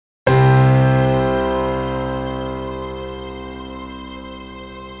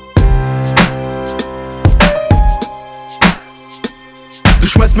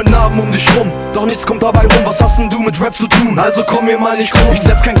geschmeißt mit Narben um dich rum. Doch nichts kommt dabei rum, was hast denn du mit Rap zu tun? Also komm mir mal nicht krumm, ich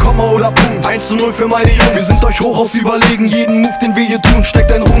setz kein Komma oder Punkt. 1:0 für meine Jungs, wir sind euch hochaus überlegen. Jeden Move, den wir hier tun,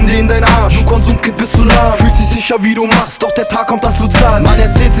 steckt ein Ruhm dir in dein Arsch. Du Konsumkind bist zu lahm, fühlt sich sicher wie du machst, doch der Tag kommt, dass du zahlst. Man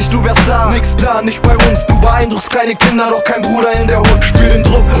erzählt sich, du wärst da, nix da, nicht bei uns. Du beeindruckst kleine Kinder, doch kein Bruder in der Hut. Spür den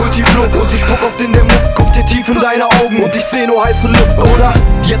Druck, hol tief Luft und ich spuck auf den der Muck. Guck dir tief in deine Augen und ich seh nur heiße Luft, oder?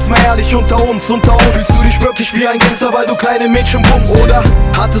 Jetzt mal ehrlich unter uns, fühlst du dich wirklich wie ein Gangster, weil du kleine Mädchen bummst? Oder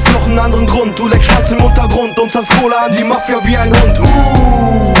hat es noch einen anderen Grund? Du leckst Schwanz im Untergrund und zahlst Kohle an die Mafia wie ein Hund.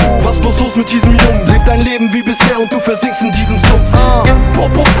 Was bloß los mit diesem Jungen? Leb dein Leben wie bisher und du versinkst in diesem Sumpf.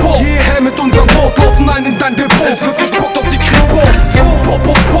 Hierher mit unserem Boot, laufen ein in dein Depot. Es wird gespuckt auf die Kripo.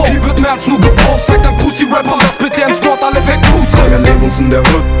 Hier wird mehr als nur gepost. Zeig dein Pussy-Rapper, das bitte im Squad alle wegpusten. Wir leben uns in der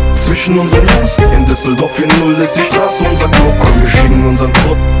Hood, zwischen unseren Jungs. In Düsseldorf 4-0 ist die Straße unser Club. Komm, wir schicken unseren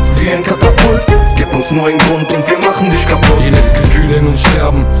Trupp wie ein Katapult. Gib uns nur einen Grund und wir machen dich kaputt. Ihr lässt Gefühle in uns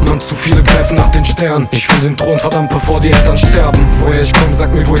sterben, Mann, zu viele greifen nach den Sternen. Ich will den Thron, verdammt, bevor die Eltern sterben. Woher ich komm,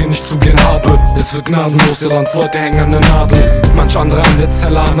 sag mir, wohin ich zu gehen habe. Es wird gnadenlos, ihr Landsleute hängen an der Nadel. Manch andere an der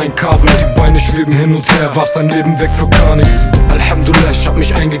Zelle an ein Kabel. Die Beine schweben hin und her, warf sein Leben weg für gar nix. Alhamdulillah, ich hab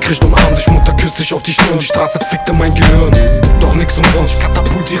mich eingekriegt, umarmt dich, Mutter küsst dich auf die Stirn. Die Straße fickte mein Gehirn, doch nix umsonst. Ich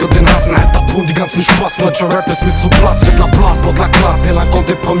katapultiere den Hasen, Alter, Pun, die ganzen Spaß. Deutscher Rap ist mit so Place, faites la place, pour la classe. Dès la compte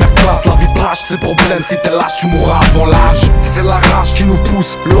des premières classes, la vie plage, c'est problème. Si t'es lâche, tu mourras avant l'âge. C'est la rage qui nous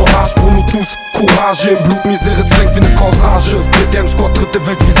pousse, l'orage pour nous tous. Courage, im Blut, Misere zwängt wie ne Corsage. Mit dem Squad dritte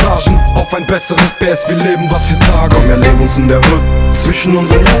Weltvisagen. Auf ein besseres PS, wir leben, was wir sagen. Komm, wir leben uns in der Hood, zwischen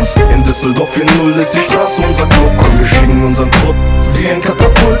unseren Jungs. In Düsseldorf 4-0 ist die Straße unser Club. Komm, wir schicken unseren Trupp wie ein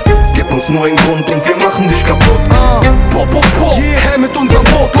Katapult. Gib uns nur einen Grund und wir machen dich kaputt. Hierher mit unserem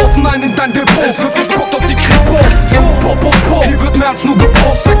Boot, laufen ein in dein Depot. Es wird gespuckt auf die Kripo. Hier wird mehr als nur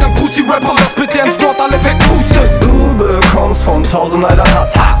gepost. Zeig dein Pussy-Rapper, das bitte im Squad alle wegpusten. Du bekommst von 1000 leider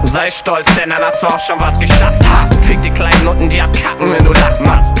Hass. Ha, sei stolz, denn dann hast du auch schon was geschafft. Ha, fick die kleinen Nutten, die abkacken, wenn du lachst,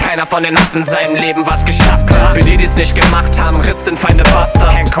 Mann. Keiner von denen hat in seinem Leben was geschafft, klar. Für die, die's nicht gemacht haben, ritzt den Feinde Buster.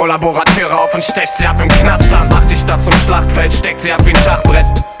 Hängt Kollaborateure auf und stecht sie ab im Knaster. Macht die Stadt zum Schlachtfeld, steckt sie ab wie ein Schachbrett.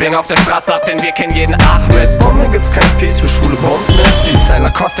 Bring auf der Straße ab, denn wir kennen jeden Ahmed. Bei mir gibt's kein Peace, für Schule bei uns Messis.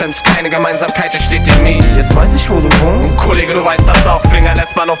 Deiner Kostens keine Gemeinsamkeit, es steht dir mies. Jetzt weiß ich, wo du wohnst. Kollege, du weißt das auch. Finger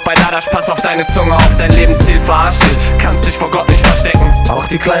lässt man auf bei Dadasch, pass auf deine Zunge, auf dein Lebensstil verarscht dich. Kannst dich vor Gott nicht verstecken. Auch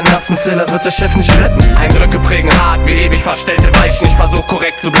die kleinen Erbsenzähler wird der Chef nicht retten. Eindrücke prägen hart, wie ewig verstellte Weichen. Ich versuch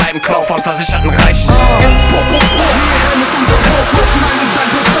korrekt zu bleiben, Klau von versicherten Reichen.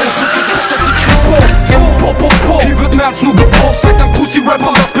 Hier wird mehr als nur gepost. Zeig dein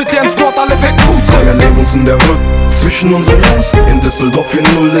Pussy-Rapper, das bitte im Squad alle wegpusten. Wir leben uns in der Hood, zwischen unseren Jungs. In Düsseldorf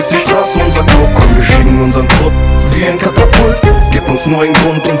 4-0 ist die Straße unser Club. Komm, wir schicken unseren Trupp wie ein Katapult. Gib uns nur einen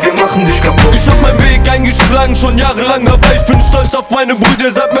Grund und wir machen dich kaputt. Ich hab meinen Weg eingeschlagen, schon jahrelang dabei. Ich bin stolz auf meine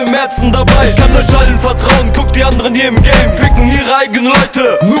Brüder, seid mit dem Herzen dabei. Ich kann euch allen vertrauen, guck die anderen hier im Game. Ficken ihre eigenen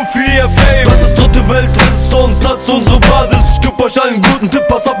Leute, nur für ihr Fame. Das ist dritte Welt, Resistance, das ist unsere Basis. Ich geb euch allen guten Tipp,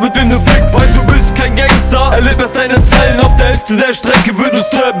 pass auf mit wem du fickst. Weil du bist kein Gangster, erleb erst deine Zeilen. Auf der Hälfte der Strecke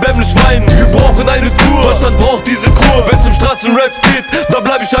würdest du erbärmlich weinen. Wir brauchen eine Tour, Deutschland braucht diese Kur. Wenn's um Straßenrap geht, da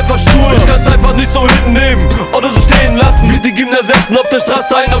bleib ich einfach stur. Ich kann's einfach nicht so hinnehmen oder so stehen lassen, wie die Gymnasiasten auf der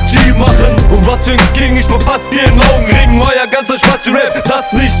Straße ein auf G machen. Und was für ein King, ich verpass dir in Augenringen. Euer ganzer Spaß Rap, das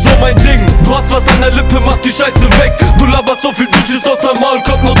ist nicht so mein Ding. Du hast was an der Lippe, mach die Scheiße weg. Du laberst so viel Bitches aus deinem Maul,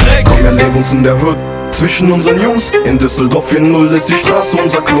 kommt nur Dreck. Komm, wir leben uns in der Hood, zwischen unseren Jungs. In Düsseldorf 4-0 ist die Straße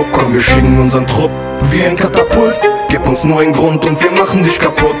unser Club. Komm, wir schicken unseren Trupp wie ein Katapult. Gib uns nur einen Grund und wir machen dich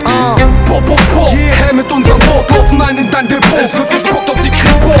kaputt. Hierher mit unserem Boot, laufen ein in dein Depot. Es wird gespuckt auf die